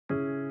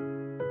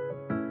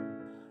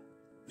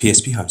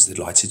PSP Homes are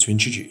delighted to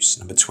introduce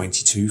number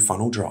 22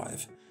 Funnell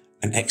Drive,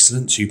 an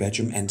excellent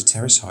 2-bedroom end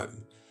terrace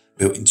home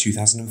built in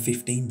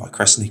 2015 by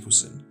Crest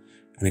Nicholson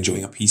and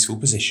enjoying a peaceful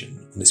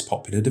position on this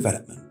popular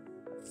development.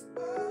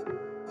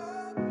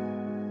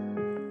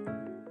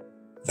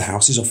 The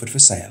house is offered for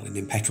sale in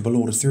impeccable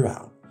order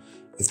throughout,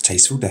 with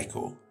tasteful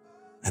decor,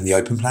 and the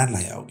open plan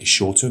layout is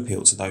sure to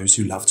appeal to those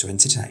who love to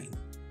entertain.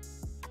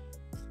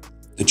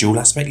 The dual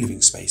aspect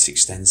living space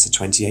extends to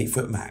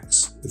 28-foot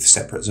max, with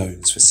separate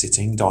zones for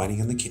sitting,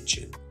 dining and the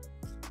kitchen.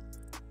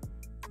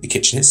 The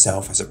kitchen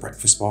itself has a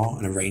breakfast bar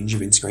and a range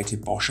of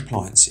integrated Bosch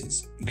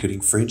appliances, including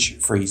fridge,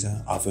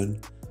 freezer,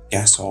 oven,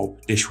 gas hob,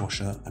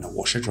 dishwasher and a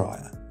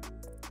washer-dryer.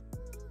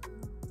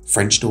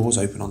 French doors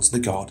open onto the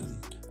garden,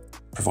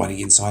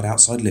 providing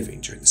inside-outside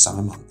living during the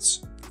summer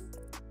months.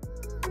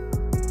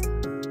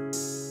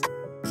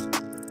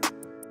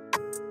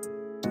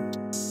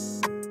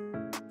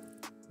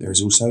 There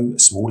is also a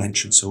small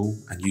entrance hall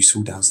and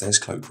useful downstairs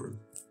cloakroom.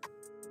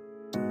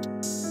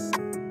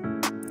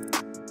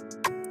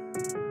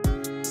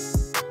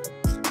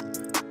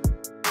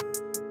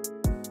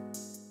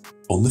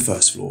 On the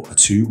first floor are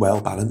two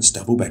well-balanced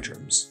double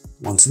bedrooms,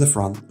 one to the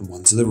front and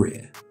one to the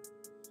rear.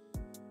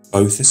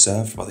 Both are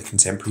served by the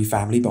contemporary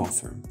family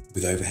bathroom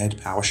with overhead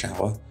power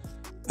shower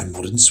and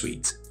modern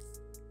suite.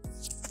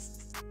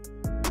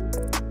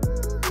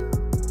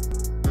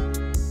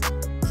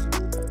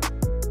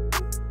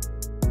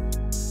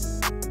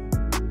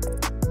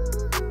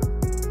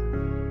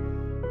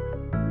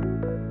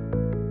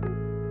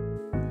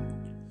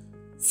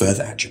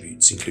 Further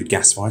attributes include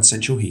gas-fired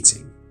central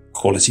heating,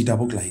 quality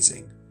double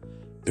glazing,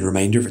 the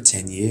remainder of a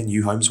 10-year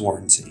new home's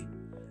warranty,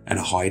 and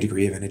a high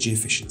degree of energy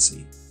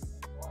efficiency.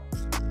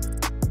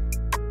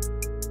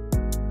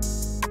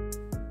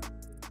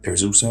 There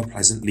is also a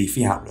pleasant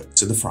leafy outlook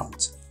to the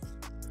front.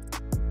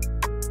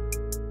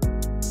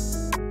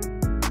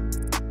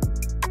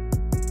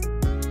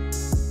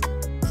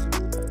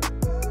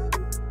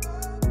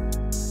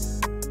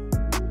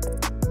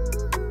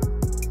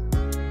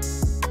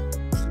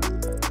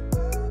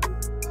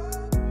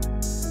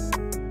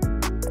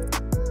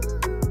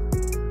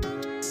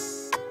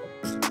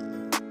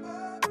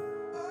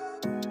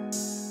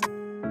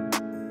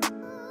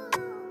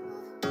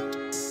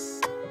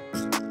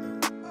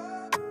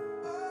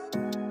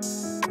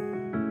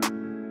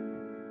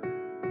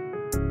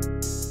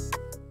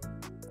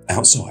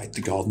 Outside,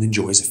 the garden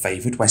enjoys a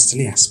favoured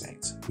westerly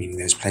aspect, meaning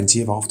there's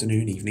plenty of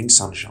afternoon and evening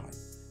sunshine.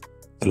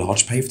 The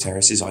large paved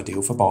terrace is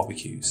ideal for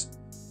barbecues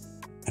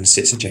and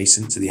sits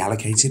adjacent to the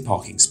allocated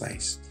parking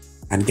space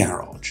and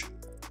garage.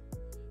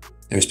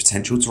 There is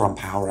potential to run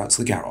power out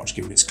to the garage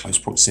given its close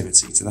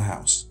proximity to the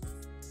house.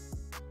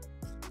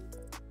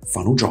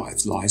 Funnell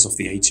Drive lies off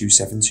the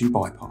A272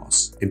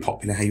 bypass in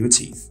popular Haywards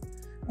Heath,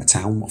 a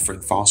town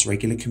offering fast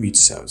regular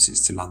commuter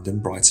services to London,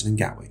 Brighton and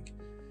Gatwick.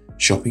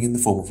 Shopping in the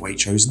form of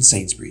Waitrose and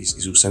Sainsbury's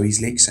is also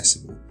easily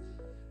accessible,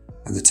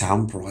 and the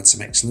town provides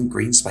some excellent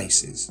green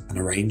spaces and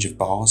a range of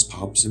bars,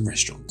 pubs and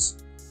restaurants.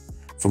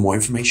 For more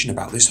information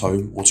about this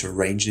home or to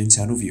arrange an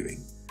internal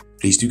viewing,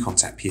 please do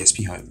contact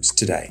PSP Homes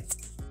today.